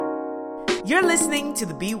You're listening to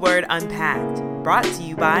the B Word Unpacked, brought to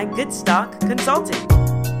you by GOODSTOCK Consulting.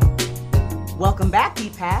 Welcome back,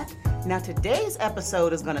 B-Pack. Now, today's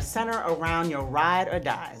episode is going to center around your ride or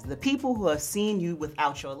dies. The people who have seen you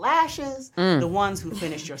without your lashes, the ones who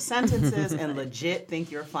finished your sentences and legit think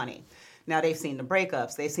you're funny. Now, they've seen the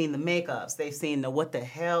breakups, they've seen the makeups, they've seen the what the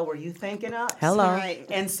hell were you thinking of? Hello. Right.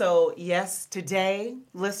 And so, yes, today,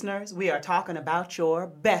 listeners, we are talking about your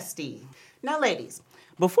bestie. Now, ladies,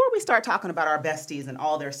 before we start talking about our besties and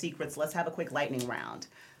all their secrets, let's have a quick lightning round.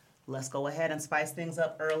 Let's go ahead and spice things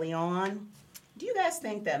up early on. Do you guys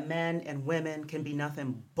think that men and women can be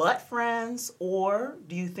nothing but friends, or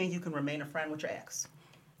do you think you can remain a friend with your ex?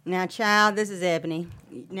 Now, child, this is Ebony.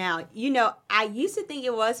 Now, I used to think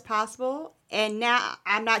it was possible, and now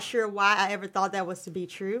I'm not sure why I ever thought that was to be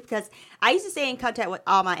true, because I used to stay in contact with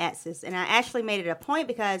all my exes, and I actually made it a point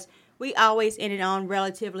because we always ended on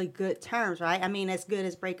relatively good terms, right? I mean, as good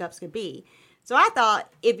as breakups could be. So I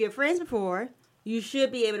thought, if you're friends before, you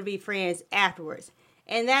should be able to be friends afterwards.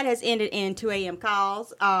 And that has ended in 2 a.m.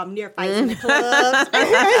 calls, near fights in the clubs,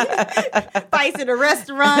 fights in the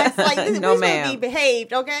restaurants. Like, we should be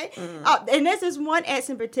behaved, okay? And this is one ex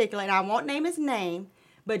in particular, and I won't name his name,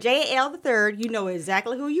 but JL the third, you know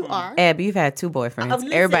exactly who you are. Abby, you've had 2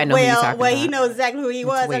 boyfriends. Everybody knows who you're talking about. He knows exactly who he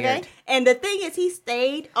was, weird. okay? And the thing is, he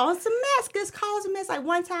stayed on some mess, because calls a mess. Like,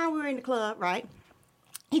 one time we were in the club, right?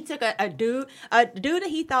 He took a dude that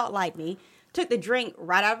he thought liked me, took the drink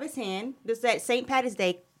right out of his hand. This is at St. Patty's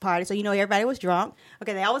Day party, so everybody was drunk.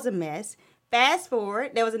 Okay, that was a mess. Fast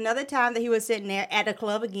forward, there was another time that he was sitting there at the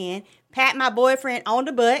club again, pat my boyfriend on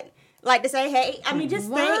the butt, like to say, hey, I mean, he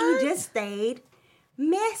just stayed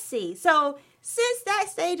messy. So since that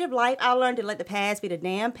stage of life, I learned to let the past be the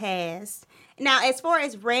damn past. Now, as far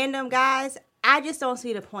as random guys, I just don't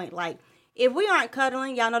see the point. Like, if we aren't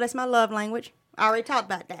cuddling, y'all know that's my love language. I already talked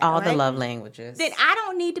about that. All right? the love languages. Then I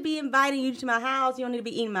don't need to be inviting you to my house. You don't need to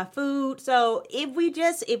be eating my food. So if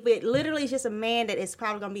it literally is just a man that is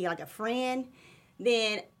probably going to be like a friend,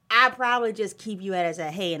 then I probably just keep you as a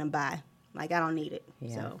hey and a bye. Like, I don't need it.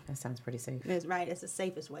 Yeah, so that sounds pretty safe. That's right. It's the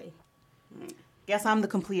safest way. Guess I'm the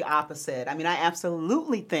complete opposite. I mean, I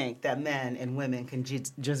absolutely think that men and women can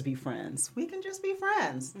just be friends. We can just be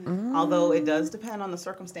friends. Although it does depend on the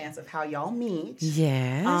circumstance of how y'all meet.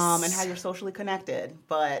 Yes. And how you're socially connected.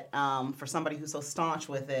 But for somebody who's so staunch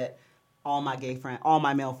with it, all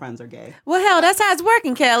my male friends are gay. Well, hell, that's how it's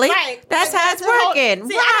working, Kelly. Right. That's how it's working.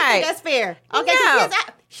 See, right. I don't think that's fair. Okay. No.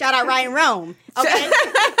 Shout out Ryan Rome. Okay.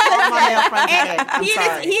 All my male friends are gay. I'm He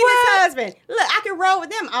sorry. and his husband. Look, I can roll with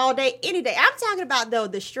them all day, any day. I'm talking about, though,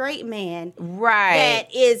 the straight man. Right.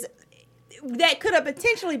 That could have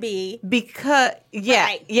potentially be. Because,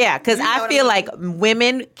 Right. because You know I what feel I like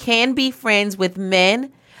women can be friends with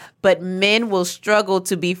men, but men will struggle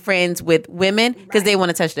to be friends with women because they want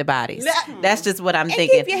to touch their bodies. That's just what I'm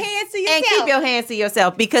thinking. Keep your hands to yourself. And keep your hands to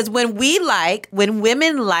yourself. Because when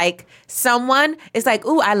women like someone, it's like,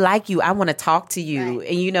 ooh, I like you. I want to talk to you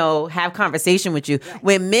and, have conversation with you. Right.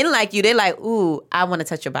 When men like you, they're like, ooh, I want to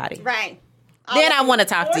touch your body. Right. Then I want to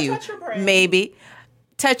talk to you. Touch your brain. Maybe.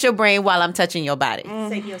 Touch your brain while I'm touching your body.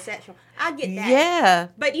 Sapiosexual. I get that. Yeah.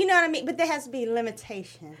 But you know what I mean? But there has to be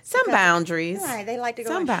limitations. Some boundaries. Right. They like to go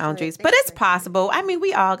Some in boundaries. strict. But it's possible. I mean,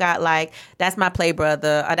 we all got like, that's my play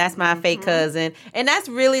brother or that's my fake cousin. And that's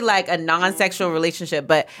really like a non-sexual relationship.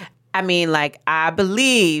 But I mean, like, I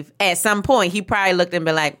believe at some point he probably looked and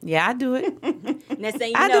be like, yeah, I do it. Next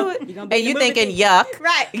thing you I know, do it. you're gonna be And in you the movie thinking, theater. yuck.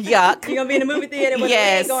 Right. Yuck. You're going to be in the movie theater with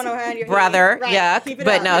Yes, a going around your brother, head. Right. yuck. Keep it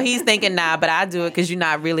But up. no, he's thinking, nah, but I do it because you're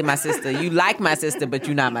not really my sister. You like my sister, but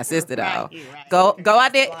you're not my sister, though. Right. Go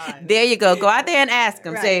out there. There you go. Go out there and ask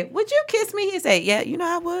him. Right. Say, would you kiss me? He say, yeah,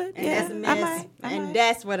 I would. And Yeah, that's a miss. I might. And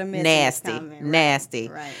that's what a miss Nasty. is coming, right? Nasty.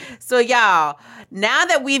 Right. So, y'all, now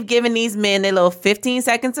that we've given these men their little 15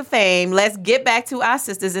 seconds of fame, let's get back to our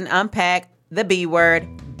sisters and unpack the B word,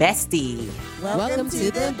 bestie. Welcome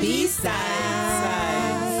to the B-side.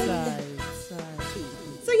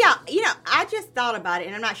 So, y'all, I just thought about it,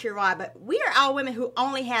 and I'm not sure why, but we are all women who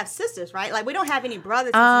only have sisters, right? Like, we don't have any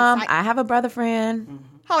brothers. I have a brother friend.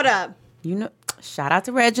 Hold up. Shout out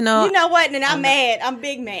to Reginald. You know what? And I'm mad. I'm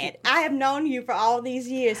big mad. I have known you for all these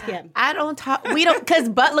years, Kim. I don't talk. We don't, because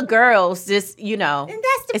Butler girls just, And that's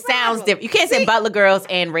the it sounds problem. different. You can't say Butler girls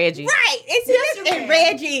and Reggie. Right. It's Yes, you and can.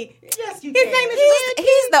 Reggie. Yes, you His can. name is Reggie.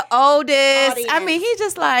 He's the oldest. Audience. I mean, he's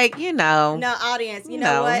just like, No, audience. You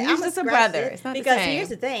know No, what? he's I'm just a scratch brother. it It's not the because same. here's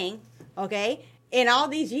the thing, okay? In all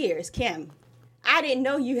these years, Kim, I didn't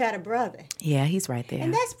know you had a brother. Yeah, he's right there.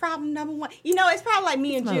 And that's problem number one. It's probably like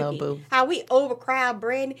me and my little Juki. boo. How we overcrowd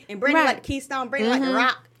Brandon, and Brandon Right. like the Keystone, Brandon like the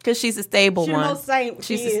Rock. Because she's a stable She's one. the most sane.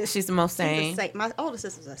 She's the most sane. She's a saint. My older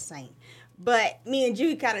sister's a saint. But me and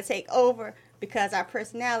Judy kind of take over because our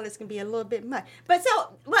personalities can be a little bit much. But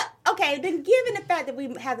okay, then given the fact that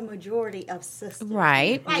we have the majority of sisters.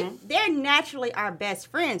 Right. Like, they're naturally our best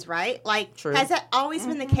friends, right? Like, True. has that always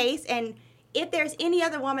been the case? And if there's any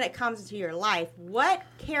other woman that comes into your life, what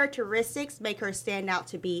characteristics make her stand out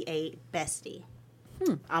to be a bestie?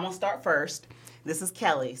 I'm going to start first. This is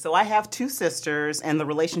Kelly. So I have two sisters, and the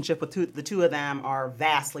relationship with the two of them are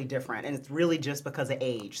vastly different, and it's really just because of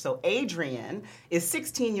age. So Adrienne is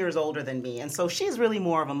 16 years older than me, and so she's really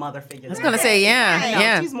more of a mother figure. I was going to say,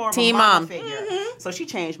 yeah. She's more of Teen a mama mom. figure. So she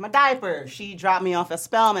changed my diaper. She dropped me off at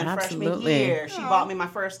Spelman freshman Absolutely. year. She bought me my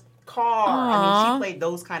first car. I mean, she played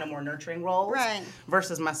those kind of more nurturing roles. Right.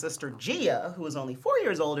 Versus my sister Gia, who is only 4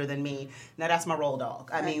 years older than me. Now that's my roll dog.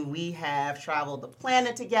 I mean, we have traveled the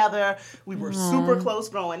planet together. We were super close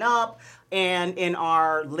growing up. And in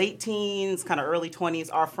our late teens, kind of early 20s,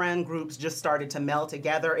 our friend groups just started to meld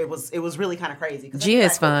together. It was really kind of crazy. Gia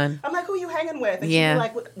is fun. I'm like, who are you hanging with? And Yeah.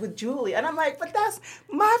 she'd be like, with Julie. And I'm like, but that's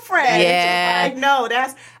my friend. Yeah. And she's like, no,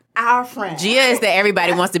 that's our friend. Gia is that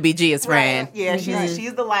everybody wants to be Gia's friend. Right. Yeah,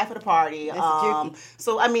 she's the life of the party. Juki.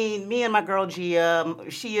 So, I mean, me and my girl Gia,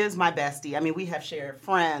 she is my bestie. I mean, we have shared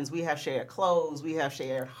friends. We have shared clothes. We have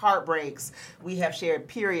shared heartbreaks. We have shared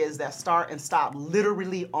periods that start and stop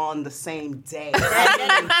literally on the same day.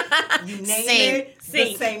 I mean, you name it,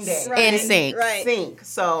 the same day. In sync. Right. Sync.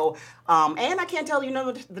 So, and I can't tell you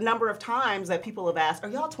the number of times that people have asked, are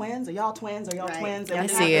y'all twins? Are y'all twins? Are y'all Right. twins? I And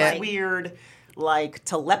we see have it. this weird like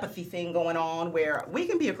telepathy thing going on where we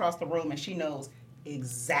can be across the room and she knows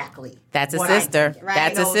exactly. That's a what I sister. think. Right.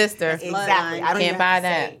 That's She a knows sister. Exactly. Bloodline. I don't Can't even buy have to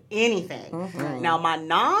that. say anything. Now my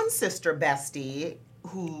non-sister bestie,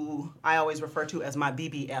 who I always refer to as my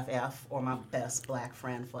BBFF or my best black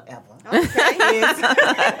friend forever,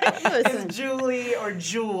 is Julie or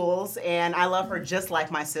Jules, and I love her just like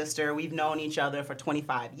my sister. We've known each other for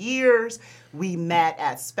 25 years. We met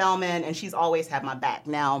at Spelman, and she's always had my back.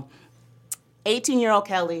 Now, 18-year-old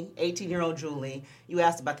Kelly, 18-year-old Julie, you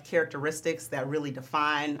asked about the characteristics that really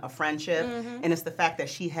define a friendship, and it's the fact that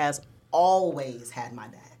she has always had my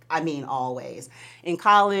back. I mean, always. In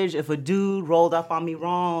college, if a dude rolled up on me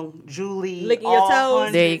wrong, Julie, Licking your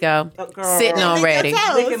toes. There you go. Girl, Sitting on ready.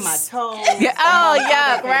 licking my toes. Oh,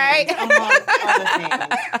 yuck, right? Among other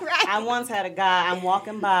things. I once had a guy, I'm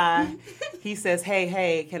walking by, he says,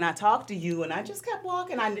 hey, can I talk to you? And I just kept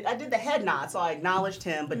walking. I did the head nod, so I acknowledged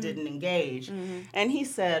him but didn't engage. And he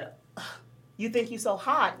said, you think you so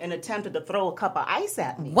hot, and attempted to throw a cup of ice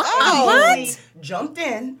at me. What? Julie jumped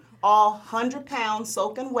in, all 100 pounds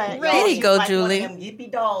soaking wet. There you She's go, like Julie. One of them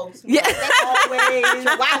yippy dogs. Yeah. Always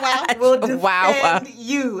will defend Wow.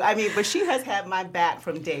 you. I mean, but she has had my back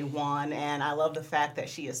from day one, and I love the fact that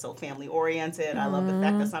she is so family oriented. I love the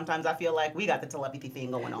fact that sometimes I feel like we got the telepathy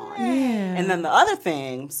thing going on. And then the other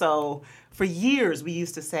thing, so for years we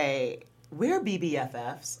used to say, we're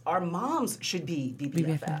BBFFs. Our moms should be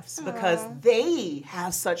BBFFs because they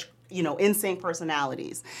have such, in sync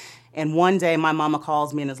personalities. And one day my mama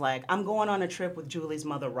calls me and is like, I'm going on a trip with Julie's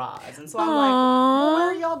mother, Roz. And so I'm like, well, where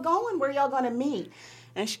are y'all going? Where are y'all going to meet?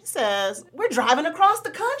 And she says, we're driving across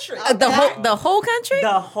the country. The whole country?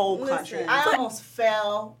 The whole country. Listen. I almost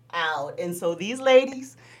fell out. And so these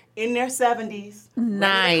ladies in their 70s.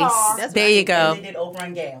 Nice. Car, There you go. and they did Oprah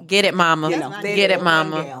and Gail. Get it, mama. They Get did it, Oprah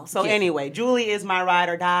mama. and Gail. So anyway, Julie is my ride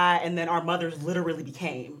or die, and then our mothers literally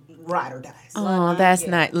became ride or dies. Oh, that's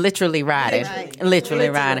not literally riding. Literally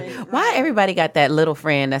riding. Why everybody got that little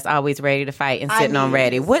friend that's always ready to fight and sitting on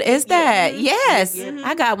ready? What is that? Yes.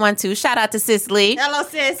 I got one too. Shout out to Sis Lee. Hello,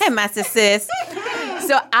 sis. Hey, my sis.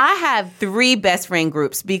 So I have 3 best friend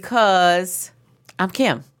groups because I'm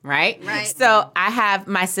Kim, right? Right. So I have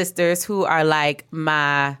my sisters who are like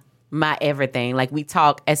my everything. Like we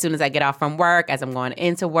talk as soon as I get off from work, as I'm going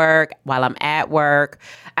into work, while I'm at work.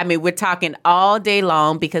 I mean, we're talking all day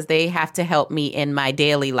long because they have to help me in my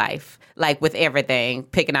daily life, like with everything,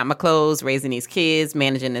 picking out my clothes, raising these kids,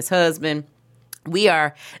 managing this husband. We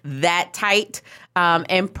are that tight.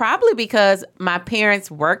 And probably because my parents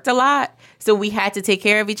worked a lot, so we had to take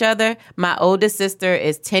care of each other. My oldest sister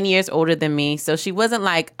is 10 years older than me, so she wasn't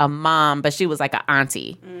like a mom, but she was like an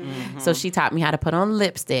auntie. Mm-hmm. So she taught me how to put on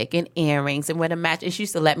lipstick and earrings and wear the match. And she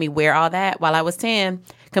used to let me wear all that while I was 10.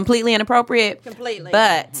 Completely inappropriate. Completely.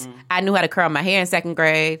 But I knew how to curl my hair in 2nd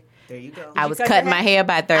grade. There you go. I was cutting my hair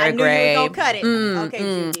by third grade. You were gonna cut it. Okay,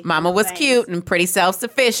 Judy. Mama was cute and pretty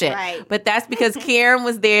self-sufficient. Right. But that's because Karen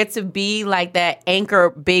was there to be like that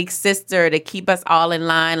anchor big sister to keep us all in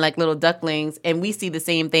line like little ducklings. And we see the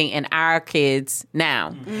same thing in our kids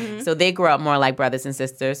now. So they grow up more like brothers and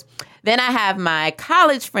sisters. Then I have my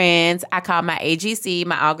college friends. I call my AGC,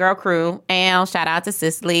 my all-girl crew. And shout out to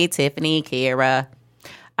Cicely, Tiffany, Kara,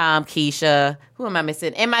 Keisha. Who am I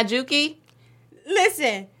missing? And my Juki.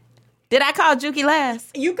 Listen. Did I call Juki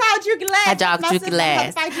last? You called Juki last. I called Juki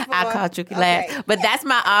last. I called Juki last. But that's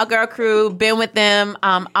my all-girl crew. Been with them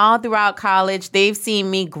all throughout college. They've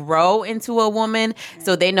seen me grow into a woman,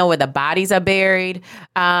 so they know where the bodies are buried.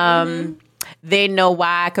 They know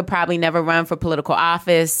why I could probably never run for political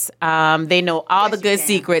office. They know all the good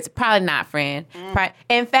secrets. Probably not, friend.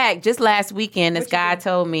 In fact, just last weekend, this guy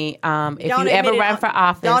told me, if you ever run for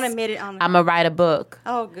office, don't admit it on I'm going to write a book.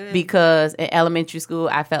 Oh, good. Because in elementary school,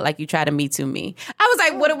 I felt like you tried to Me Too me. I was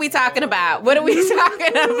like, what are we talking about? What are we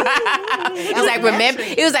talking about? He was like,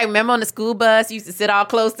 remember on the school bus, you used to sit all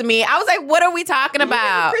close to me. I was like, what are we talking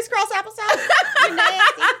about? Crisscross applesauce. You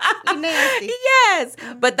nasty. You nasty. Yes.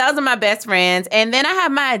 But those are my best friends. And then I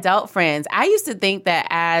have my adult friends. I used to think that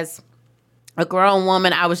as a grown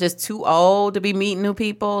woman, I was just too old to be meeting new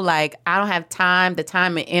people. Like, I don't have the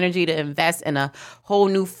time and energy to invest in a whole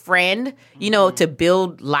new friend, to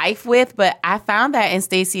build life with. But I found that in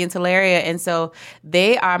Stacy and Talaria. And so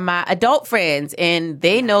they are my adult friends, and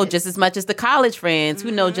they know just as much as the college friends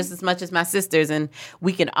who know just as much as my sisters. And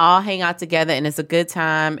we can all hang out together, and it's a good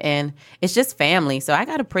time, and it's just family. So I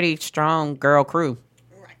got a pretty strong girl crew.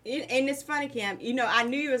 And it's funny, Kim. I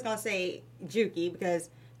knew you was gonna say Juki because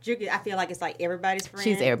Juki, I feel like it's like everybody's friend.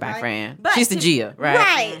 She's everybody's friend. But she's the Gia, right?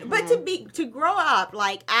 Right. But to grow up,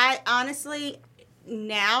 like I honestly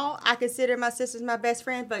now I consider my sisters my best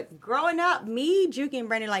friend. But growing up, me, Juki, and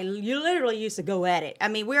Brandon, like you literally used to go at it. I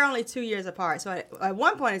mean, we're only 2 years apart. So at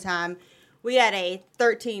one point in time, we had a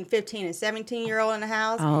 13, 15, and 17-year-old in the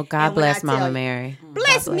house. Oh, God bless Mama Mary.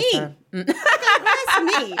 Bless me. God bless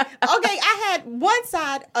me. Okay, I had one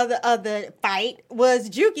side of the fight was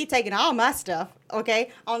Juki taking all my stuff. Okay,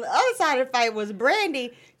 on the other side of the fight was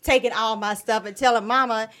Brandy taking all my stuff and telling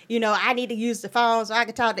Mama, I need to use the phone so I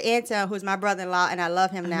can talk to Anton, who's my brother-in-law, and I love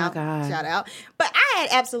him now. Oh my God. Shout out. But I had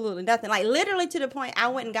absolutely nothing. Like literally to the point I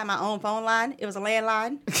went and got my own phone line. It was a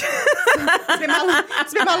landline.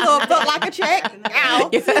 spent my little butt like a check. Ow.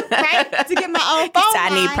 Right? To get my own phone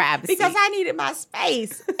line. I need privacy. Because I needed my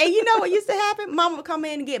space. And you know what used to happen? Mama would come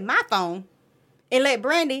in and get my phone and let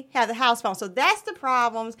Brandy have the house phone. So that's the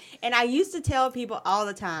problems. And I used to tell people all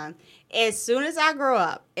the time, as soon as I grow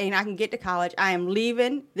up and I can get to college, I am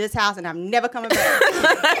leaving this house and I'm never coming back.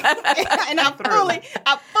 And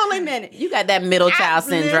I fully meant it. You got that middle child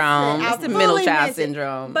syndrome. It's the middle child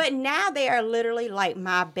syndrome. But now they are literally like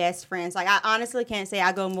my best friends. Like I honestly can't say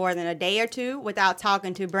I go more than a day or two without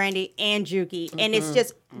talking to Brandy and Juki. And it's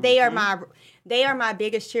just they are my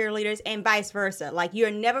biggest cheerleaders and vice versa. Like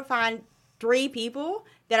you'll never find 3 people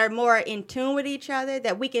that are more in tune with each other,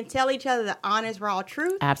 that we can tell each other the honest, raw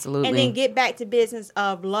truth. Absolutely. And then get back to business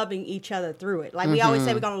of loving each other through it. Like we always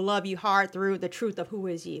say, we're going to love you hard through the truth of who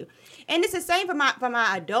is you. And it's the same for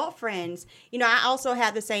my adult friends. I also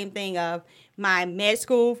have the same thing of my med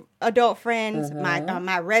school adult friends,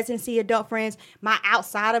 my residency adult friends, my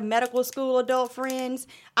outside of medical school adult friends.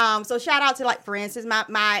 So shout out to, like, for instance,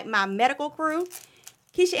 my medical crew.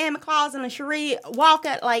 Keisha Ann McCausland and Cherie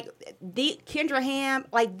Walker, Kendra Ham,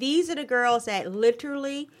 these are the girls that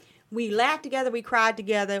literally, we laughed together, we cried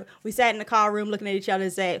together, we sat in the car room looking at each other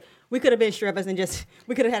and said, we could have been strippers and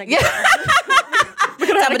we could have had a good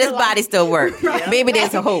Some of this body still work. Right. Maybe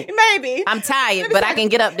there's a hope. Maybe. I'm tired, but I can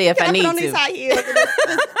get up there if I need to. Put on these high heels and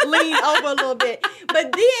just lean over a little bit.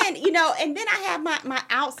 But then, and then I have my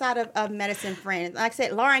outside of medicine friends. Like I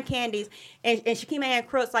said, Lauren Candies and Shakima Ann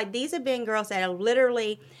Crooks. Like, these have been girls that have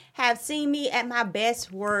literally have seen me at my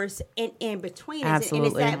best, worst, and in between.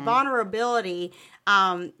 Absolutely. And it's that vulnerability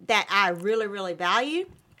that I really, really value.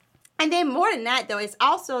 And then more than that, though, it's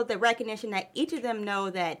also the recognition that each of them know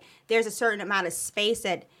that there's a certain amount of space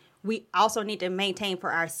that we also need to maintain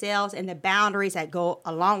for ourselves and the boundaries that go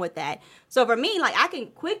along with that. So for me, I can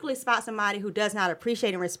quickly spot somebody who does not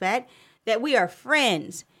appreciate and respect that we are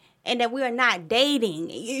friends and that we are not dating.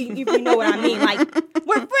 You know what I mean?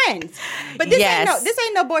 We're friends. But this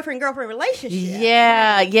ain't no boyfriend-girlfriend relationship.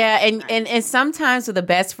 Yeah. And sometimes with a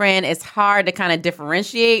best friend, it's hard to kind of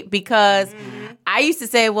differentiate because I used to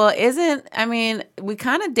say, we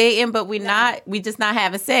kind of dating, but we just not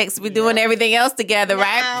having sex. We're doing everything else together,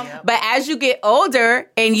 right? But as you get older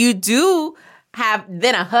and you do have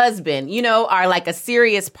then a husband, you know, or like a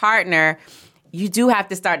serious partner, you do have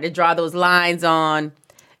to start to draw those lines on.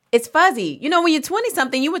 It's fuzzy. You know, when you're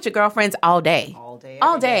 20-something, you with your girlfriends all day.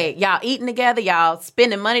 All day. Y'all eating together. Y'all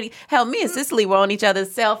spending money. Hell, me and Cicely were on each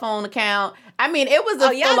other's cell phone account. I mean, it was a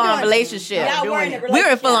full-on relationship. Y'all were in a relationship. We were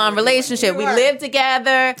in a full-on relationship. We lived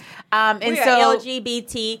together. And we were so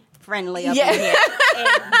LGBT friendly up in here. And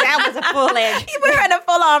that was a full-edged. We were in a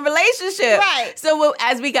full-on relationship. Right. So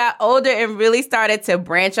as we got older and really started to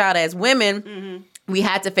branch out as women, we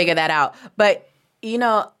had to figure that out. But you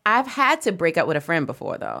know, I've had to break up with a friend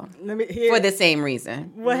before, though, for the same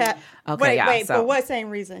reason. What happened? Okay, wait, for what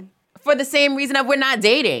same reason? For the same reason of we're not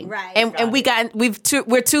dating, right? And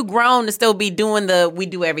we're too grown to still be doing we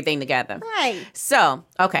do everything together, right? So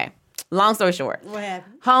okay, long story short, what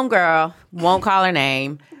happened? Homegirl, won't call her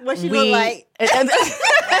name. What she look like?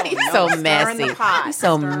 So messy.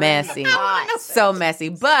 So messy. So messy.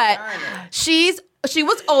 But she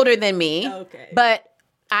was older than me. Okay. But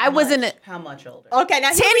I wasn't. How much older? Okay, now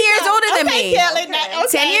 10 years older than me. Kelly, now,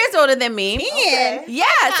 10 years older than me. 10? Yeah,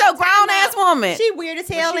 so grown ass woman. She weird as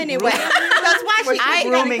hell anyway. That's why she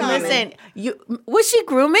grooming me? Listen, was she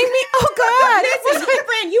grooming me? Oh God! Listen, your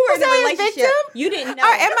friend, you were in a relationship. Victim? You didn't know.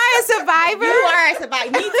 Or am I a survivor? You are a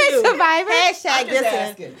survivor. Me too. Survivor? Hashtag this.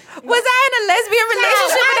 Was I in a lesbian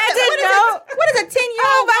relationship and I didn't know? What is a 10-year-old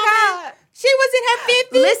Oh my God. She was in her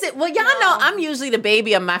 50s. Listen, well, y'all know I'm usually the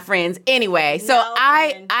baby of my friends anyway. So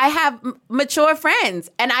I have mature friends,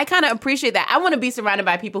 and I kind of appreciate that. I want to be surrounded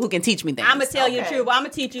by people who can teach me things. I'm going to tell you the truth. I'm going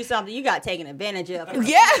to teach you something you got taken advantage of.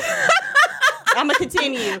 Yeah. I'm going to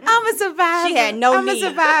continue. I'm a survivor. She had no need. I'm a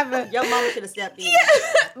survivor. Your mama should have stepped in. Yeah.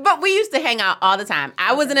 But we used to hang out all the time.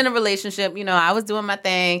 I wasn't in a relationship. You know, I was doing my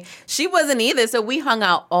thing. She wasn't either. So we hung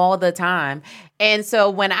out all the time. And so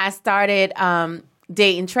when I started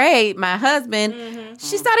dating Trey, my husband,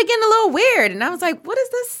 she started getting a little weird. And I was like, what is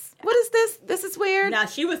this? What is this? This is weird. Now,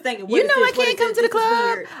 she was thinking, you know I can't come to the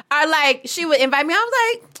club. Or like, she would invite me. I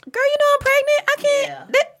was like, girl, you know I'm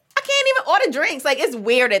pregnant. I can't even order drinks. Like, it's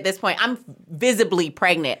weird at this point. I'm visibly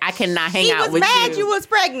pregnant. I cannot hang out with you. She was mad you was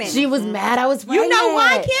pregnant. She was mad I was pregnant. You know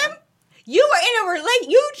why, Kim? You were in a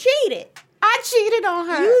relationship. You cheated. I cheated on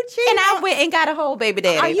her. You cheated. And I went and got a whole baby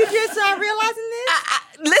daddy. Are you just realizing this?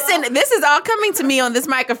 Listen, this is all coming to me on this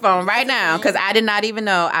microphone right now because I did not even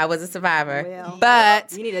know I was a survivor. Well,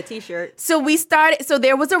 but you need a t-shirt. So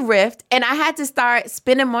there was a rift, and I had to start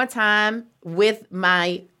spending more time with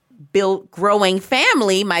my growing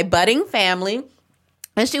family, my budding family.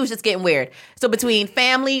 And she was just getting weird. So between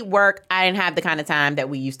family, work, I didn't have the kind of time that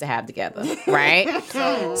we used to have together, right?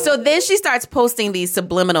 So then she starts posting these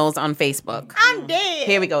subliminals on Facebook. I'm dead.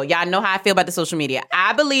 Here we go. Y'all know how I feel about the social media.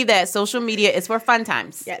 I believe that social media is for fun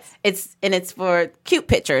times. Yes. It's for cute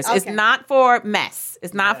pictures. Okay. It's not for mess.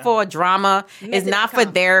 It's not for drama. It's not for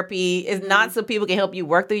therapy. It's not so people can help you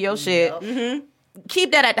work through your shit. Mm-hmm.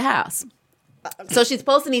 Keep that at the house. So she's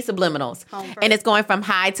posting these subliminals, and it's going from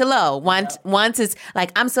high to low. Once is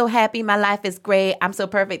like, I'm so happy, my life is great, I'm so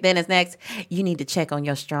perfect. Then it's next, you need to check on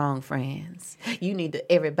your strong friends.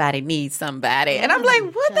 Everybody needs somebody. And I'm like,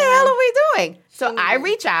 what the hell are we doing? So I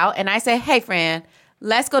reach out and I say, hey, friend,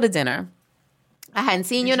 let's go to dinner. I hadn't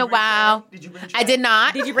seen you in a while. Did you bring I did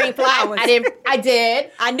not. Did you bring flowers? I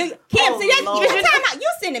did. I knew. Kim, see,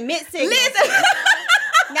 you sending mixed signals. Listen.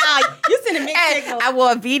 Nah, you sending mixed signals. I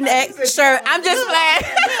wore a V-neck shirt. I'm just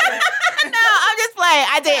playing. No, I'm just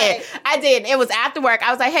playing. I did. It was after work.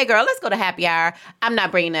 I was like, hey, girl, let's go to happy hour. I'm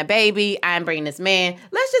not bringing that baby. I'm bringing this man.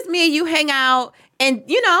 Let's just me and you hang out and,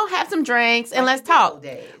 have some drinks and let's talk.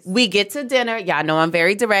 We get to dinner. Y'all know I'm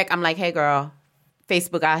very direct. I'm like, hey, girl,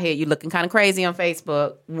 Facebook out here. You looking kind of crazy on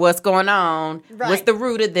Facebook. What's going on? Right. What's the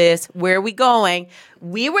root of this? Where are we going?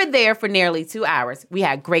 We were there for nearly 2 hours. We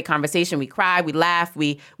had great conversation. We cried. We laughed.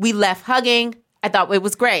 We left hugging. I thought it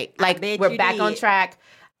was great. Like, we're back on track.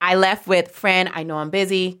 I left with, friend, I know I'm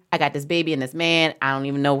busy. I got this baby and this man. I don't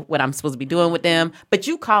even know what I'm supposed to be doing with them. But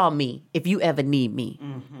you call me if you ever need me.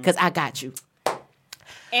 Because I got you.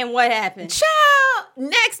 And what happened? Child,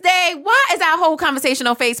 next day, why is our whole conversation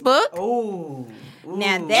on Facebook? Oh.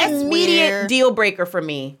 Now that's immediate weird. Deal breaker for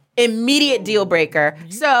me. Immediate deal breaker.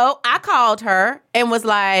 So I called her and was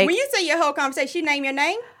like, when you say your whole conversation, she named your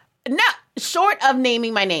name? No, short of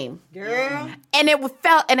naming my name. Girl. And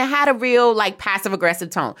it had a real like passive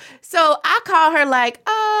aggressive tone. So I called her like, and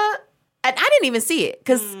I didn't even see it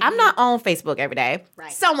because I'm not on Facebook every day.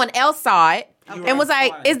 Right. Someone else saw it and was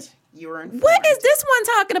like, what is this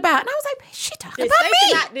one talking about? And I was like, she talking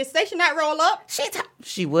about me. Did Station not roll up?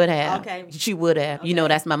 She would have. Okay. She would have. Okay.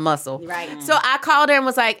 That's my muscle. Right. So I called her and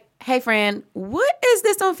was like, hey, friend, what is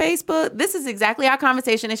this on Facebook? This is exactly our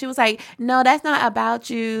conversation. And she was like, no, that's not about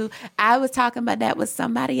you. I was talking about that with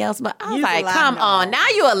somebody else. But I was like, come on. Now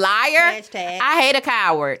you a liar. Hashtag. I hate a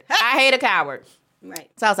coward. I hate a coward. Right.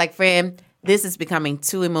 So I was like, friend, this is becoming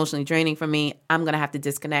too emotionally draining for me. I'm going to have to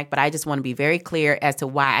disconnect. But I just want to be very clear as to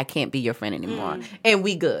why I can't be your friend anymore. And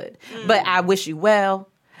we good. But I wish you well.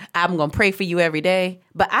 I'm going to pray for you every day.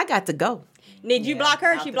 But I got to go. Did you block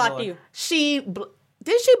her or she blocked you?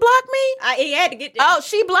 Did she block me? He had to get there. Oh,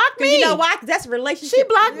 she blocked me. You know why? 'Cause that's a relationship. She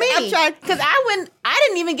blocked me. I'm trying because I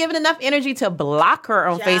didn't even give it enough energy to block her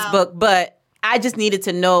on Child. Facebook. But I just needed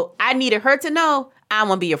to know. I needed her to know I don't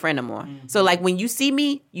want to be your friend no more. So like when you see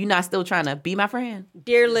me, you're not still trying to be my friend.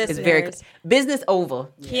 Dear It's listeners. very business over.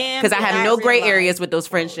 Kim Because I did have not no gray realize- areas with those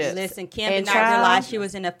friendships. Listen, Kim And did not child, realize she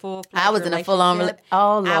was in a full. I was in a full-on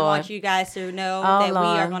Oh, Lord. I want you guys to know Oh, that we Lord.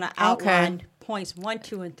 are going to outline Okay. points 1,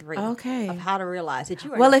 2, and 3 Okay. of how to realize that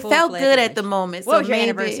you are. Well, in a it felt full-fledged good at the relationship. moment. What So was your maybe-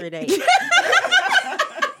 anniversary date?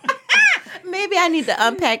 Maybe I need to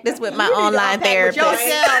unpack this with my You need to online unpack with therapist.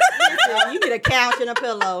 yourself. Listen, you need a couch and a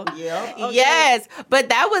pillow. Yep. Okay. Yes, but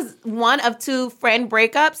that was one of 2 friend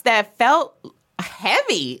breakups that felt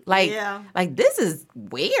heavy. Yeah. Like this is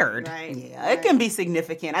weird. Right. Yeah, it can be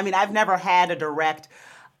significant. I mean, I've never had a direct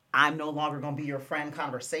I'm no longer going to be your friend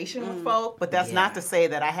conversation with folk, but that's not to say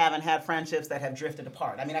that I haven't had friendships that have drifted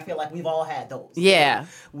apart. I mean, I feel like we've all had those. Yeah.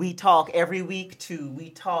 We talk every week to we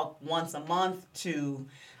talk once a month to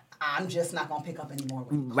I'm just not going to pick up anymore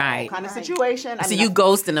with you. Right. Kind of situation. I So mean, you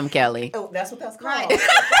ghosting them, Kelly. Oh, that's what that's called. Right.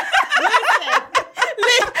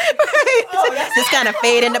 Just kind of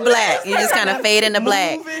fade into black. You just kind of fade into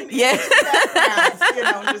black. Moving Yeah. into the background, you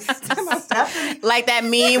know, just stepping. Like that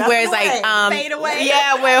meme where it's like, Fade away.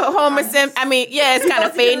 yeah, where Homer Simpson, it's kind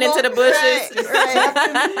of fading into the bushes.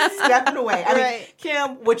 Stepping away. I mean, Right.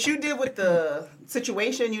 Kim, what you did with the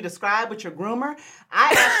situation you described with your groomer, I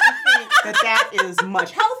actually think that is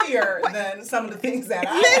much healthier than some of the things that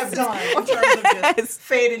I have done in terms of just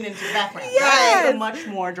fading into the background. That is a much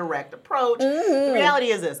more direct approach. The reality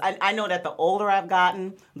is this. I know that the older I've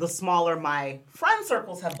gotten, the smaller my friend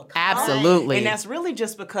circles have become. Absolutely. And that's really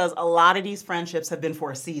just because a lot of these friendships have been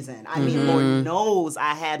for a season. I mean, Lord knows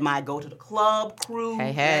I had my go to the club crew.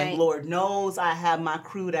 Hey. Lord knows I have my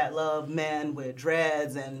crew that love men with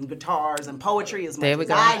dreads and guitars and poetry as much There we as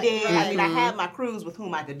go. I did. I mean, I had my crews with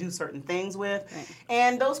whom I could do certain things with.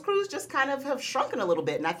 And those crews just kind of have shrunken a little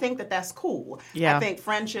bit. And I think that that's cool. Yeah. I think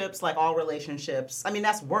friendships, like all relationships, I mean,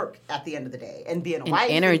 that's work at the end of the day. And being a And wife,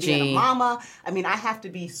 energy. and being a mama, I mean, I have to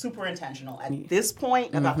be super intentional at this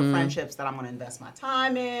point about the friendships that I'm going to invest my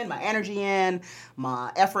time in, my energy in,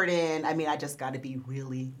 my effort in. I mean, I just got to be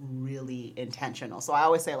really, really intentional. So I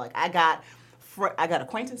always say, like, I got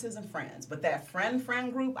acquaintances and friends, but that friend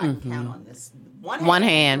group, I can count on this one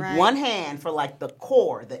hand. Right. One hand for like the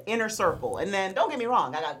core, the inner circle. And then don't get me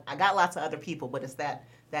wrong, I got lots of other people, but it's that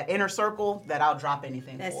inner circle that I'll drop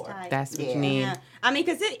anything That's for. tight. That's what Yeah. you need. Yeah. I mean,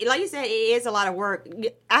 because like you said, it is a lot of work.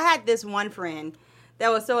 I had this one friend that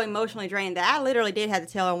was so emotionally drained that I literally did have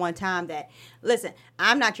to tell her one time that, listen,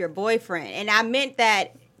 I'm not your boyfriend. And I meant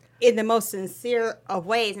that in the most sincere of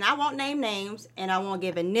ways. And I won't name names and I won't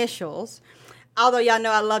give initials. Although y'all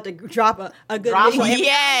know I love to drop a good initial.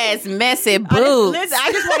 Yes, messy I boots.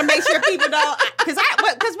 just want to make sure people know. Because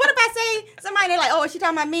what if I say somebody, they're like, oh, is she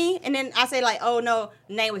talking about me? And then I say like, oh, no,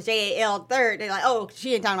 name was JAL third. They're like, oh,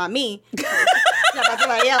 she ain't talking about me. She's talking about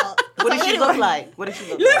somebody else. What does she look like? What does she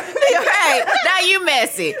look like? Right. Now you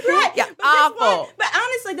messy. Right. You're But awful. but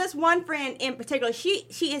honestly, this one friend in particular, she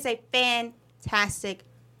is a fantastic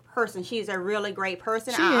person. She is a really great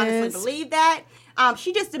person. She I honestly is. believe that.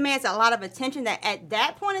 She just demands a lot of attention that at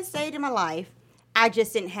that point and stage in my life, I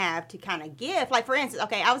just didn't have to kind of give. Like, for instance,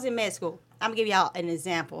 okay, I was in med school. I'm going to give y'all an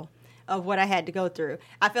example of what I had to go through.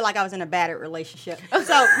 I feel like I was in a battered relationship. So,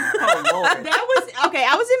 Oh, Lord.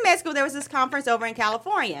 I was in med school. There was this conference over in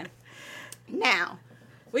California. Now,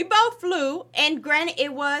 we both flew, and granted,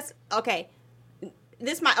 it was, okay,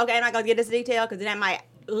 I'm not going to get this detail because that might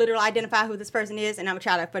literally identify who this person is, and I'm going to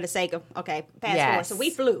try to, for the sake of, fast forward. Yes. So we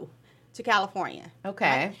flew to California. Okay.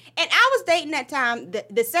 Right? And I was dating that time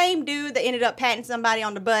the same dude that ended up patting somebody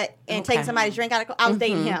on the butt and taking somebody's drink out of. I was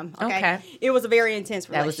dating him. Okay? It was a very intense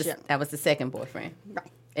relationship. That was the second boyfriend.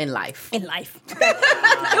 Right. In life. In life.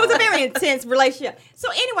 It was a very intense relationship. So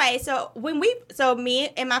anyway, so me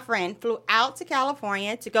and my friend flew out to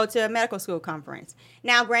California to go to a medical school conference.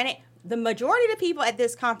 Now, granted, the majority of the people at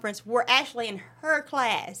this conference were actually in her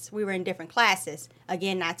class. We were in different classes.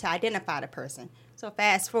 Again, not to identify the person. So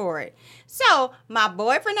fast forward. So my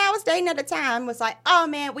boyfriend I was dating at the time was like, oh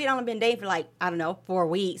man, we'd only been dating for like, I don't know, 4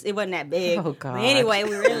 weeks. It wasn't that big. Oh, God. But anyway,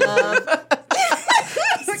 we were in love.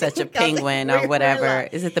 Such a penguin or whatever.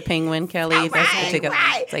 Is it the penguin, Kelly? Right, right.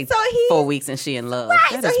 It's like So 4 weeks and she in love. Right,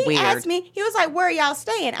 That is so he weird. asked me, he was like, where are y'all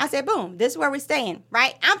staying? I said, boom, this is where we're staying,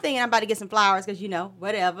 right? I'm thinking I'm about to get some flowers because,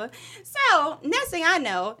 whatever. So next thing I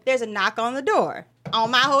know, there's a knock on the door,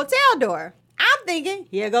 on my hotel door. I'm thinking,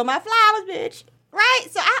 here go my flowers, bitch. Right?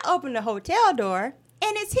 So I open the hotel door,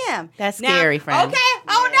 and it's him. That's scary, friend. Okay,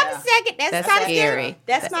 hold up a second. That's kind of scary.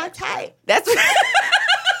 That's my type. That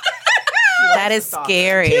is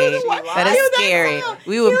scary. That is scary.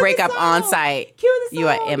 We would break up on site. You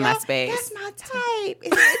are in my space. That's my type. Is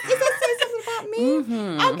that saying something about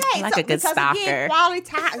me? Okay, Like a good stalker. Again, quality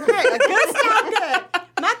time. Right, a good stalker.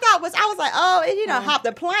 My thought was, I was like, hop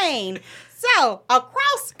the plane. So,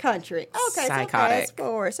 across country. Okay, Psychotic. so fast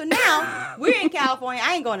forward. So now, we're in California.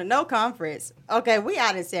 I ain't going to no conference. Okay, we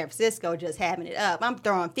out in San Francisco just having it up. I'm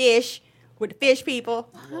throwing fish with the fish people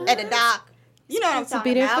at the dock. You know what I'm To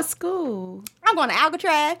talking be there about. for school. I'm going to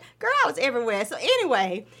Alcatraz. Girl, I was everywhere. So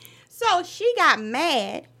anyway, she got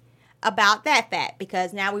mad about that fact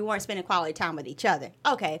because now we weren't spending quality time with each other.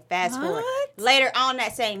 Okay, fast forward. Later on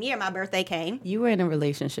that same year, my birthday came. You were in a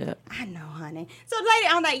relationship. I know, honey. So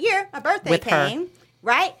later on that year, my birthday With her. came,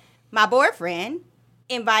 right? My boyfriend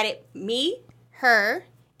invited me, her,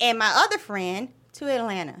 and my other friend to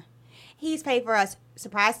Atlanta. He's paid for us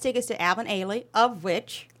surprise tickets to Alvin Ailey, of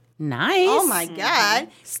which... Nice. Oh, my God.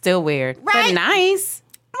 Still weird. Right? But nice.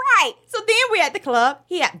 Right. So then we're at the club.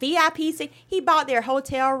 He had VIP seats. He bought their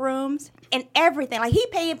hotel rooms and everything. Like, he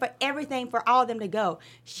paid for everything for all of them to go.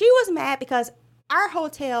 She was mad because our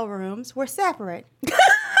hotel rooms were separate.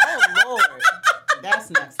 Oh, Lord.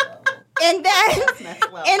 That's next level. And that, That's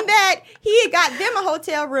next level. and that he had got them a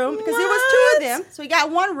hotel room because it was 2 of them. So he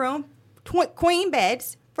got one room, queen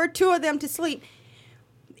beds, for 2 of them to sleep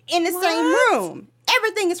in the same room.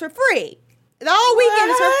 Everything is for free. The whole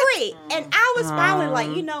weekend is for free. And I was finally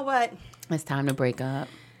like, you know what? It's time to break up.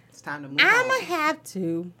 It's time to move I'm on. going to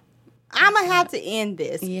have to end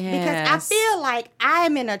this because I feel like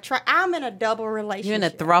I'm in a double relationship. You're in a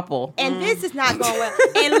throuple. And this is not going well.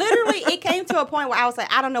 And literally, it came to a point where I was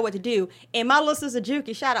like, I don't know what to do. And my little sister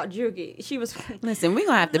Juki, shout out Juki, she was... Listen, we're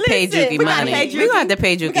going to have to pay Juki we gotta money. pay We're going to have to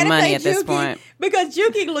pay We Juki gotta money pay at this Juki, point. Because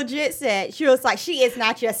Juki legit said, she was like, she is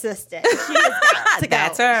not your sister. She has got to go.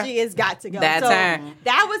 That's her. She has got to go. That's so her.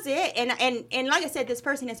 That was it. And like I said, this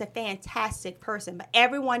person is a fantastic person, but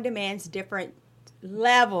everyone demands different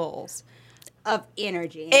levels of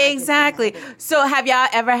energy. Exactly. So have y'all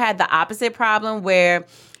ever had the opposite problem where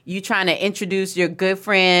you trying to introduce your good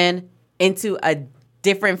friend into a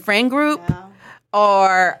different friend group? No.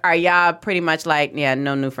 Or are y'all pretty much like, yeah,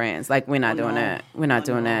 no new friends? Like, we're not doing that. We're not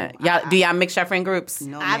doing that. Y'all, do y'all mix your friend groups?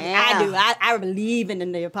 No, I ma'am. do. I believe in the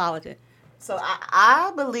Neapolitan. So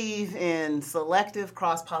I believe in selective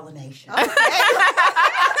cross-pollination.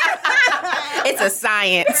 It's a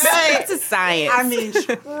science. It's a science. I mean,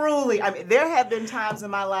 truly. There have been times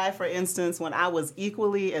in my life, for instance, when I was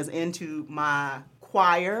equally as into my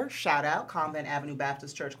choir. Shout out, Convent Avenue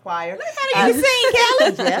Baptist Church Choir. How do you sing,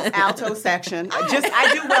 Kelly? Yes, alto section.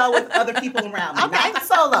 I do well with other people around me. Okay. Not the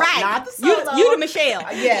solo. Right. Not the solo. You the Michelle.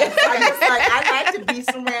 Yes. I like to be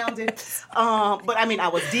surrounded. But I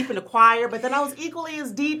was deep in the choir, but then I was equally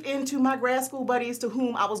as deep into my grad school buddies to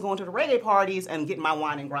whom I was going to the reggae parties and getting my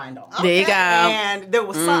wine and grind on. There you go. And there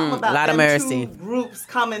was something about lot of them mercy. 2 groups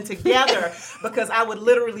coming together because I would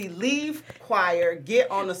literally leave choir, get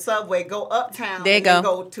on the subway, go uptown, There you and then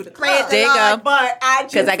go. go to the Praise club. There you go. But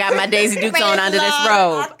Because I got my Daisy Dukes on under this I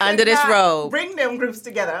robe. could Under this not robe. Bring them groups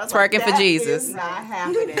together. I was Twerking like, for that Jesus. is not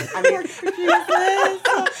happening.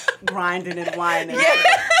 Grinding and whining.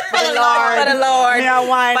 For the Lord. For the Lord. Me a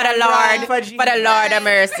wine For the and Lord. grind For the Lord of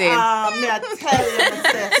mercy. me a tell you, me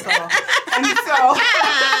say so. And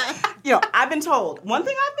so, I've been told, one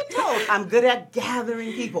thing I've been told, I'm good at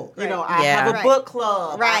gathering people. I Yeah. have a Right. book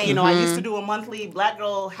club. Right. I used to do a monthly Black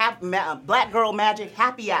Girl Magic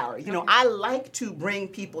happy hour. I like to bring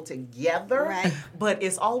people together, Right. but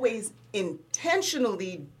it's always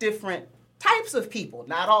intentionally different types of people,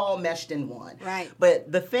 not all meshed in one. Right.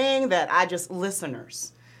 But the thing that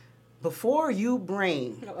listeners, before you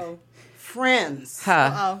bring Uh-oh. friends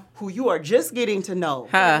Uh-oh. who you are just getting to know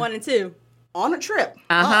 1 and 2. on a trip,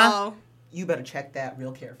 Uh-oh. you better check that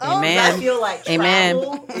real carefully. Amen. I feel like Amen.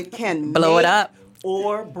 travel, it can Blow it make up.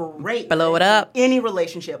 or break. Blow it up. Any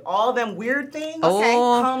relationship. All them weird things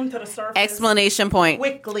Oh. come to the surface. Explanation point.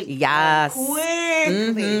 Quickly. Yes.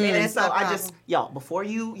 Quickly. And so No I just, before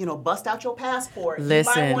you, bust out your passport, you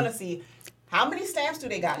Listen. might want to see How many stamps do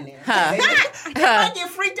they got in there? They might get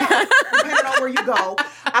freaked out depending on where you go.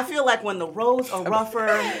 I feel like when the roads are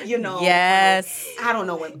rougher, you know. Yes. I don't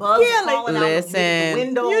know, when bugs are falling out the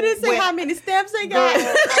window. You didn't say how many stamps they got.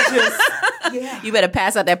 You better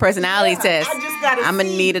pass out that personality test. I just gotta I'm gonna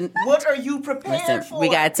need what are you prepared for? We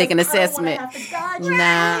gotta take an assessment. I don't have to guide you.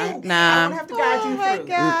 Nah. I don't have to guide you my through.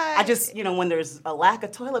 God. I just, when there's a lack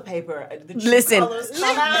of toilet paper, the true Listen, colors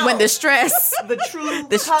come out. when the stress, the true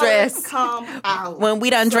the colors stress come out. when we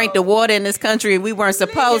done drank the water in this country we weren't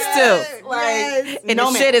supposed to. Like, And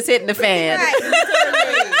the shit is hitting the fan.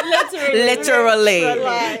 Literally.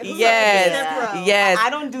 Yes. I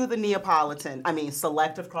don't do the Neapolitan. I mean,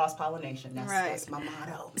 selective cross-pollination. That's my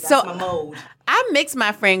motto. That's my mode. I mix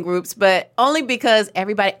my friend groups, but only because I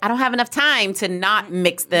don't have enough time to not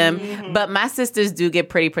mix them. Mm-hmm. But my sisters do get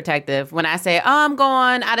pretty protective. When I say, I'm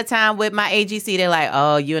going out of town with my AGC, they're like,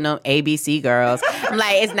 oh, ABC girls. I'm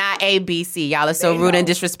like, it's not ABC. Y'all are so rude and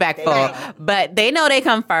disrespectful. But they know they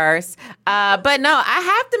come first. But no, I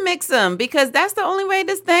have to mix them because that's the only way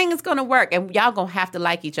this thing is going to work. And y'all going to have to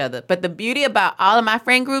like each other. But the beauty about all of my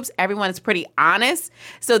friend groups, everyone is pretty honest.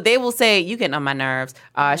 So they will say, you getting on my nerves.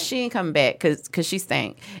 She ain't coming back because she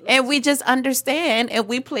stank. And we just understand and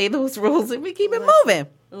we play those rules and we keep it moving.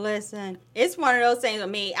 Listen, it's one of those things with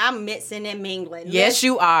me. I'm mixing and mingling. Yes,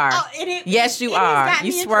 you are. Yes, you are.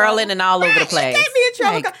 You swirling and all over the place. It got me in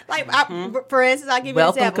trouble. Like, for instance, I'll give you an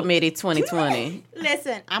Welcome example. Committee 2020.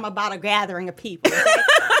 Listen, I'm about a gathering of people. Okay?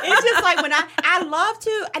 It's just like when I love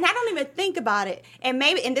to, and I don't even think about it. And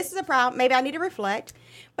this is a problem, maybe I need to reflect.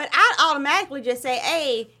 But I automatically just say,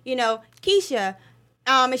 hey, Keisha,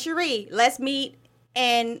 and Cherie, let's meet.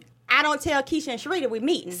 And I don't tell Keisha and Cherie that we're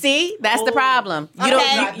meeting. See, that's the problem.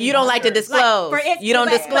 You don't like to disclose. You don't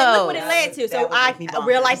disclose. But look what it led to. So I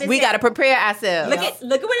realized this. We got to prepare ourselves. Look at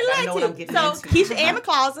what it led to. So Keisha and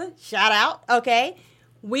McClausen, shout out. Okay,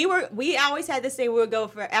 we always had this thing. We would go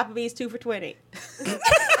for Applebee's 2 for $20.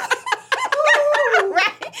 Right?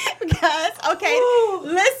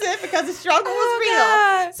 Because the struggle was real.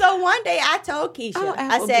 God. So one day I told Keisha,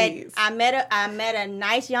 I said, Applebee's. I met a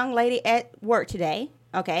nice young lady at work today.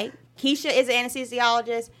 Okay. Keisha is an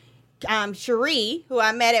anesthesiologist. Cherie, who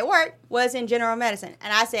I met at work, was in general medicine.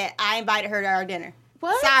 And I said, I invited her to our dinner.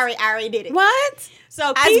 What? Sorry, I already did it. What?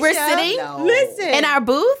 So As Keisha, we're sitting listen. in our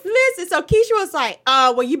booth? Listen, so Keisha was like,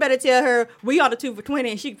 well, you better tell her we on the 2 for $20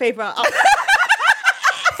 and she can pay for 3 for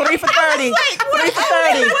 $30. 3 for $30.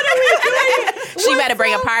 What are we doing? She better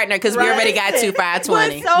bring a partner because we already got 2 for our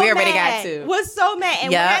 20. We already got 2. Was so mad.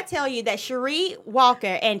 And when I tell you that Cherie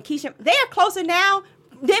Walker and Keisha, they are closer now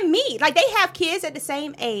than me. Like, they have kids at the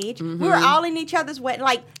same age. Mm-hmm. We were all in each other's wedding.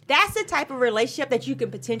 Like, that's the type of relationship that you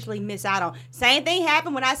can potentially miss out on. Same thing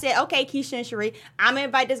happened when I said, okay, Keisha and Cherie, I'm going to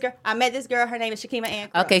invite this girl. I met this girl. Her name is Shakima Ann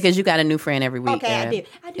Cross. Okay, because you got a new friend every week. Okay, I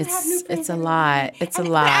do have new friends. It's a lot. It's a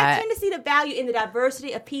lot. But I tend to see the value in the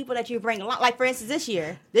diversity of people that you bring along. Like, for instance, this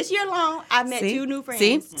year alone, I met 2 new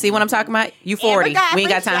friends. See what I'm talking about? You 40. We ain't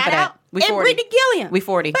got time for that. We 40. And Brittany Gilliam. We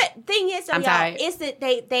 40. But thing is, I'm tired. Is that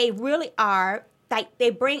they really are, like, they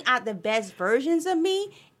bring out the best versions of me.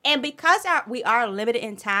 And because we are limited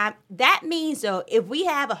in time, that means, though, if we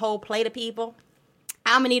have a whole plate of people,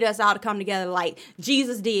 I'm going to need us all to come together like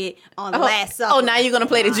Jesus did on the Last Supper. Oh, now you're going to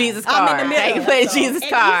play the Jesus card. I'm in the middle. Now you play the Jesus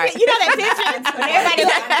card. You know that picture? When everybody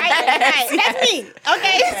right? That's me.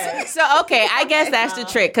 Okay? So, I guess that's the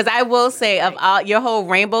trick. Because I will say, of all your whole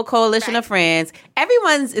rainbow coalition of friends,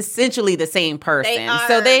 everyone's essentially the same person. They are.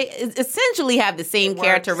 So they essentially have the same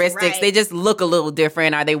characteristics. Right. They just look a little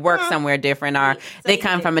different, or they work somewhere different, or they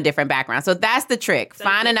come from a different background. So that's the trick.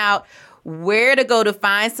 Finding out where to go to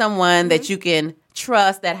find someone that you can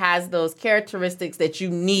trust, that has those characteristics that you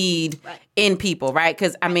need in people, right?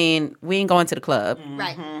 Because, I mean, we ain't going to the club.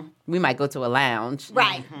 Right. We might go to a lounge.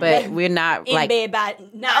 Right. But we're not in like... bed by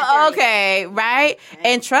 9:30. Okay, right?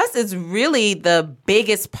 And trust is really the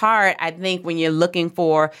biggest part, I think, when you're looking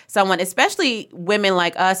for someone, especially women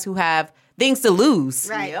like us who have things to lose.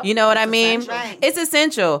 Right. You know what I mean? Right. It's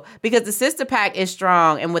essential because the sister pack is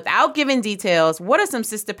strong. And without giving details, what are some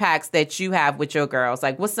sister packs that you have with your girls?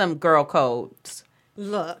 Like, what's some girl codes?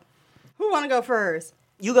 Look, who want to go first?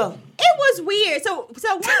 You go. It was weird. So one day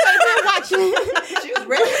we were watching. She was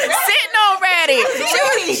ready. Sitting already.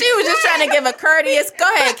 She was just trying to give a courteous. Go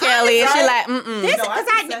ahead, Kelly. And she like, This it's one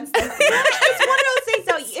of those things.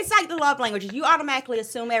 So it's like the love languages. You automatically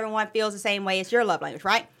assume everyone feels the same way. It's your love language,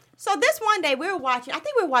 right? So this one day we were watching. I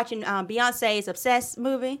think we were watching Beyonce's Obsessed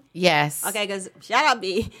movie. Yes. Okay, because shout out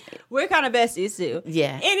B, we're kind of besties too.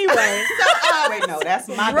 Yeah. Anyway, so Wait, no, that's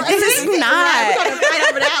my. This is not. We're gonna fight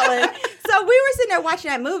over that one. So we were sitting there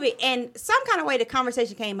watching that movie, and some kind of way the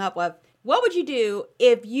conversation came up of what would you do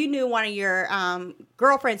if you knew one of your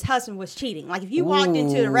girlfriend's husband was cheating? Like if you walked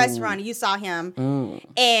into the restaurant and you saw him,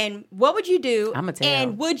 and what would you do? I'ma tell.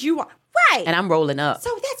 And would you right? And I'm rolling up. So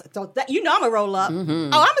you know I'm gonna roll up.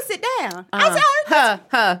 Mm-hmm. Oh, I'm gonna sit down.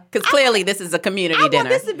 Because clearly this is a community I dinner. want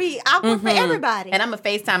this to be for everybody. And I'm gonna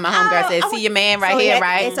FaceTime my homegirl. Say, see your man right here,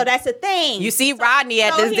 right? And so that's the thing. You see Rodney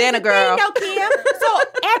at this dinner, girl. Thing, Kim.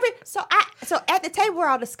 So at the table we're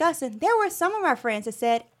all discussing, there were some of our friends that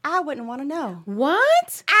said, I wouldn't want to know.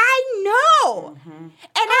 What? I know. Mm-hmm. And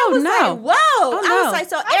I was like, whoa. Oh, no. I was like,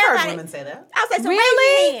 so I've everybody. heard women say that. I was like, so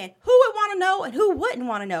really? raise your hand. Who would want to know and who wouldn't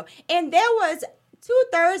want to know? And there was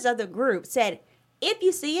 2/3 of the group said, if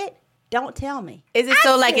you see it, don't tell me. Is it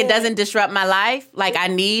so like it doesn't disrupt my life? Like I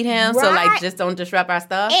need him, so like just don't disrupt our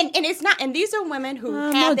stuff? And it's not, and these are women who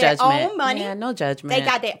have no their judgment. own money. Yeah, no judgment. They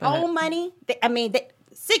got their own money.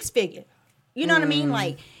 Six figure. You know what I mean?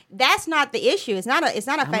 Like that's not the issue. It's not a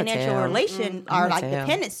financial relation or like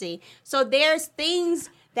dependency. So there's things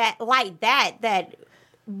that like that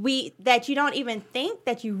you don't even think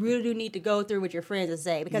that you really do need to go through with your friends and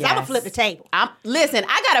say, because I'm gonna flip the table. Listen,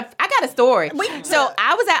 I got a story. So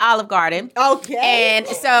I was at Olive Garden. Okay. And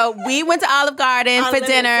so we went to Olive Garden for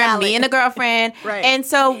dinner, salad. me and the girlfriend. Right. And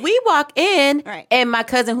so we walk in, right. and my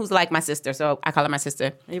cousin, who's like my sister, so I call her my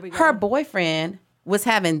sister, her boyfriend was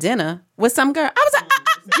having dinner with some girl. I was like,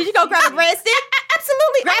 did you go grab a breadstick?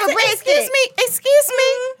 Absolutely. Grab a breadstick. Excuse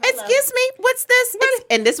me. What's this?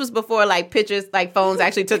 And this was before like pictures, like phones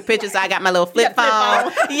actually took pictures. So I got my little flip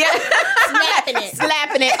phone. Yeah.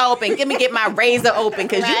 Slapping it open. Get my razor open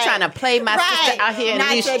because you're trying to play my sister out here in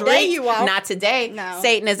these streets. Today you won't. Not today. No.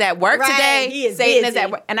 Satan is at work today. He is Satan busy. is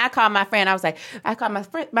at work. And I called my friend. I was like,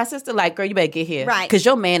 my sister like, girl, you better get here. Right. Because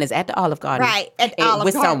your man is at the Olive Garden. Right. At Olive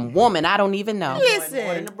with Garden. some woman I don't even know.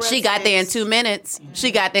 Listen. She got there in 2 minutes.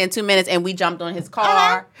 And we jumped on his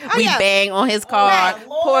car. We banged on his car.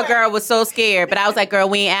 Poor girl was so scared. But I was like, girl,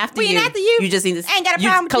 we ain't after you. You just need to ain't got a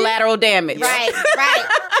problem with collateral damage. Right.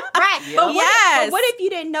 Yep. But what if you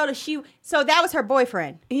didn't know that so that was her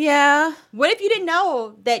boyfriend? Yeah. What if you didn't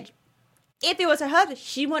know that if it was her husband,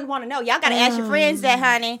 she wouldn't want to know? Y'all got to ask your friends that,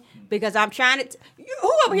 honey, because I'm trying to...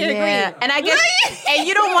 who over here agreeing? And I guess... and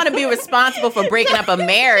you don't want to be responsible for breaking up a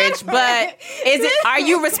marriage, but are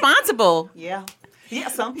you responsible? Yeah. Yeah,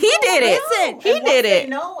 some he did it. Listen, he did it.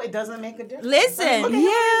 No, it doesn't make a difference. Listen,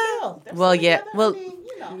 Well,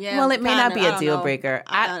 it may not be a deal breaker.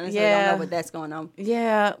 I honestly don't know what that's going on.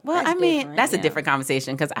 Yeah. Well, That's different. That's a different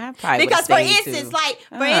conversation because I probably because for instance, instance,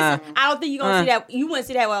 I don't think you're gonna see that. You wouldn't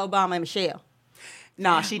see that with Obama and Michelle.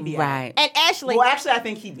 No, she'd be right. And Ashley. Well, actually, I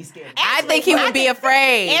think he'd be scared. I think he would be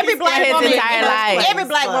afraid. Every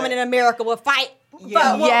black woman in America will fight. Yeah.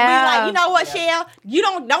 But we're like, you know what, Shell? You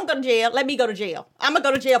don't go to jail. Let me go to jail. I'm gonna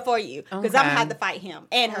go to jail for you because I'm gonna have to fight him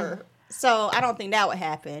and her. So I don't think that would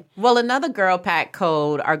happen. Well, another girl pack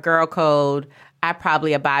code or girl code I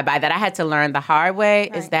probably abide by that I had to learn the hard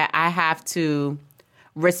way is that I have to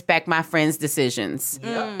respect my friends' decisions.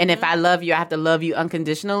 Yep. And if I love you, I have to love you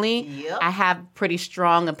unconditionally. Yep. I have pretty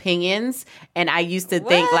strong opinions. And I used to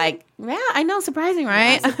think like, yeah, I know, surprising,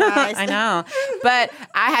 right? I know. But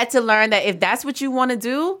I had to learn that if that's what you want to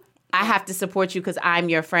do, I have to support you because I'm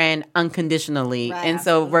your friend unconditionally. Right, and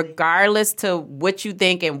so regardless to what you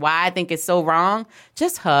think and why I think it's so wrong,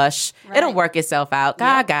 just hush. Right. It'll work itself out.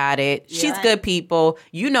 God got it. Yeah. She's good people.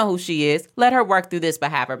 You know who she is. Let her work through this,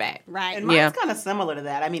 but have her back. Right. And mine's kind of similar to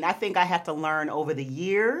that. I mean, I think I had to learn over the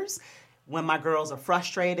years when my girls are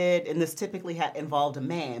frustrated, and this typically involved a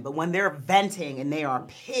man, but when they're venting and they are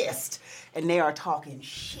pissed and they are talking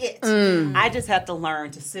shit, I just have to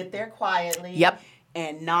learn to sit there quietly. Yep.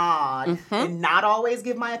 And nod and not always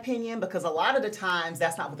give my opinion because a lot of the times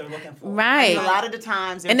that's not what they're looking for. Right. A lot of the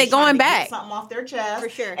times they're going trying to back. get something off their chest. For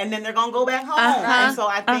sure. And then they're going to go back home. And so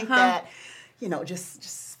I think that,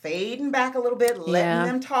 just fading back a little bit,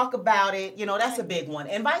 letting them talk about it, that's a big one.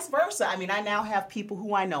 And vice versa. I mean, I now have people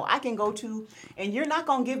who I know I can go to, and you're not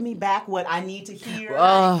going to give me back what I need to hear.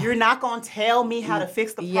 You're not going to tell me how to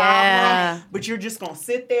fix the problem, but you're just going to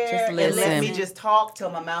sit there and let me just talk till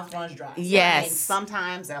my mouth runs dry. Yes. And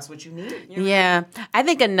sometimes that's what you need. Yeah. I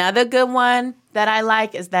think another good one that I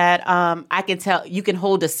like is that I can tell you can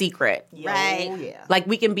hold a secret. Right. Oh, yeah. Like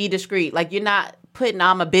we can be discreet. Like you're not putting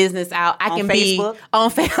all my business out. I can Facebook? Be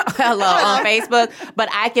on Facebook, but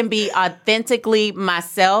I can be authentically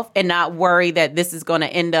myself and not worry that this is going to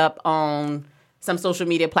end up on some social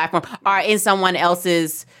media platform or in someone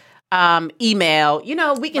else's email.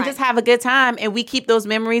 We can just have a good time and we keep those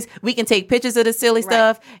memories. We can take pictures of the silly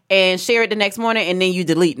stuff and share it the next morning and then you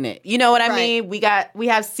deleting it. You know what I mean? We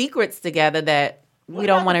have secrets together that we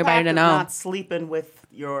don't want everybody to know. Not sleeping with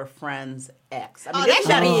your friend's ex? I Oh, mean, that's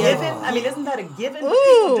isn't that a not given? I mean, isn't that a given? But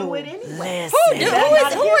people do it anyway. Who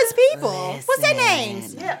is people? What's their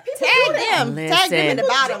names? Yeah, people do Tag that. them. Tag them in the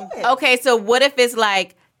bottom. Okay, so what if it's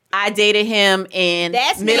like I dated him in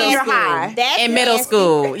That's middle nasty. school? That's in middle nasty.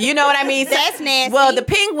 school. You know what I mean? That's nasty. Well, the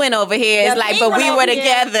penguin over here is The like, but we penguin were over here.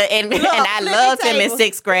 together and Look, I flipping loved him in tables.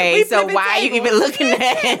 6th grade. We So flipping why are you tables. even looking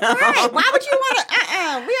at him? Right. Why would you want to?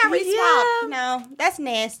 We already Yeah. swapped. No, that's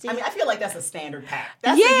nasty. I mean, I feel like that's a standard pack.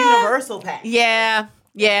 That's Yeah. a universal pack. Yeah.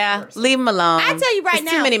 Leave him alone. I tell you right There's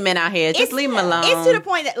now, too many men out here. Just leave him alone. It's to the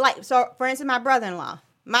point that, like, so for instance, my brother-in-law,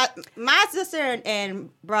 my sister and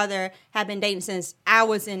brother have been dating since I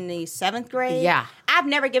was in the 7th grade. Yeah. I've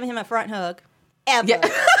never given him a front hug ever, Yeah.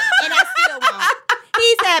 and I still won't.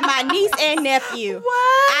 He's had my niece and nephew. What?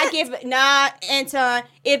 I give Anton.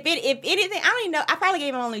 If anything, I don't even know. I probably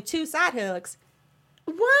gave him only 2 side hugs.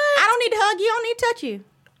 What? I don't need to hug you. I don't need to touch you.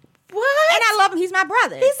 What? And I love him. He's my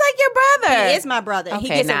brother. He's like your brother. He is my brother. Okay, He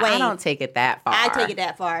gets now, away. I don't take it that far. I take it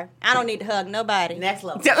that far. I don't need to hug nobody. Next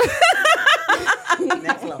level.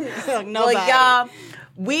 Next level. Hug nobody. Well, y'all,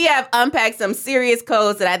 we have unpacked some serious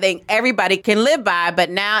codes that I think everybody can live by, but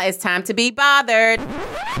now it's time to be bothered.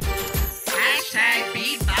 Hashtag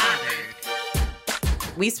be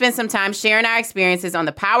bothered. We spent some time sharing our experiences on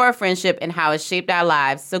the power of friendship and how it shaped our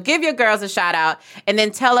lives. So give your girls a shout out and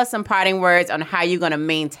then tell us some parting words on how you're going to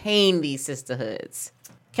maintain these sisterhoods.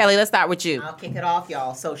 Kelly, let's start with you. I'll kick it off,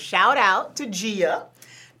 y'all. So shout out to Gia,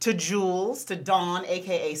 to Jules, to Dawn,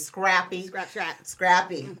 a.k.a. Scrappy.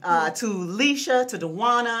 Scrappy. To Leisha, to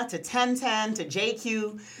Dewana, to 1010, to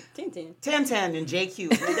JQ. 1010 and JQ.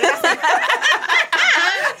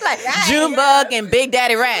 Junebug and Big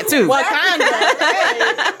Daddy Rat, too. Wakanda.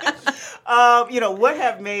 What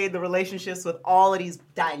have made the relationships with all of these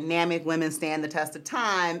dynamic women stand the test of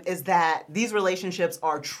time is that these relationships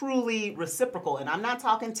are truly reciprocal. And I'm not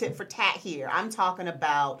talking tit for tat here. I'm talking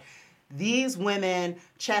about these women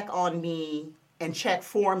check on me and check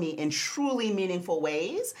for me in truly meaningful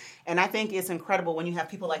ways. And I think it's incredible when you have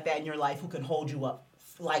people like that in your life who can hold you up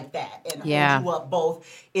like that and hold you up both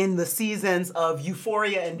in the seasons of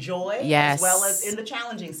euphoria and joy as well as in the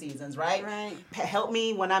challenging seasons, right? Help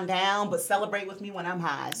me when I'm down, but celebrate with me when I'm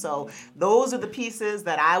high. So those are the pieces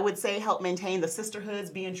that I would say help maintain the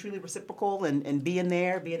sisterhoods, being truly reciprocal and being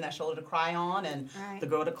there, being that shoulder to cry on and the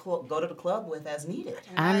girl to go to the club with as needed.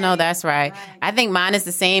 I know that's right. I think mine is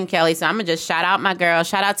the same, Kelly. So I'm going to just shout out my girls.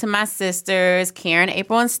 Shout out to my sisters, Karen,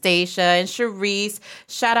 April, and Stacia, and Sharice.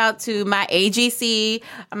 Shout out to my AGC,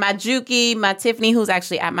 my Juki, my Tiffany, who's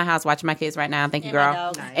actually at my house watching my kids right now. Thank you,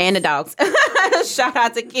 girl. And the dogs. Shout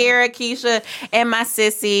out to Kira, Keisha, and my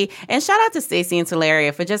sissy. And shout out to Stacey and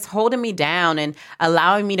Talaria for just holding me down and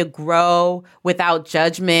allowing me to grow without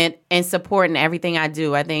judgment and supporting everything I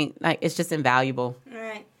do. I think it's just invaluable. All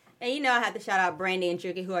right. And I have to shout out Brandy and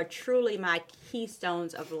Juki, who are truly my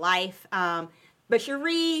keystones of life. But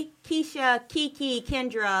Cherie, Keisha, Kiki,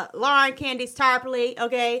 Kendra, Lauren, Candice, Tarpley,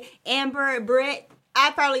 okay, Amber, Britt.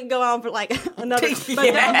 I probably go on for like another.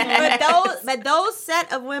 But those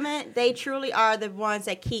set of women, they truly are the ones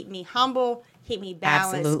that keep me humble, keep me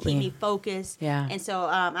balanced, keep me focused. Yeah. And so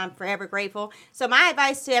I'm forever grateful. So my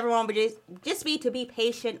advice to everyone would just be to be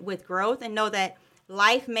patient with growth and know that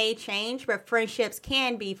life may change, but friendships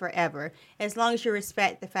can be forever as long as you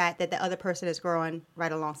respect the fact that the other person is growing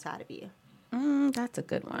right alongside of you. That's a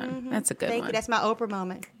good one. That's a good one. Thank you. That's my Oprah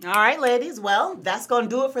moment. All right, ladies. Well, that's going to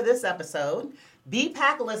do it for this episode.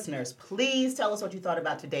 BPAC listeners, please tell us what you thought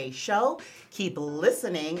about today's show. Keep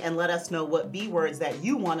listening and let us know what B words that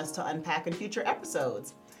you want us to unpack in future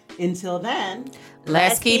episodes. Until then,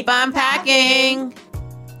 let's keep unpacking.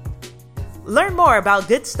 Learn more about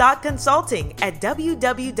GOODSTOCK Consulting at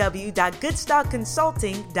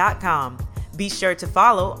www.goodstockconsulting.com. Be sure to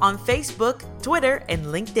follow on Facebook, Twitter, and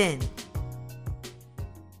LinkedIn.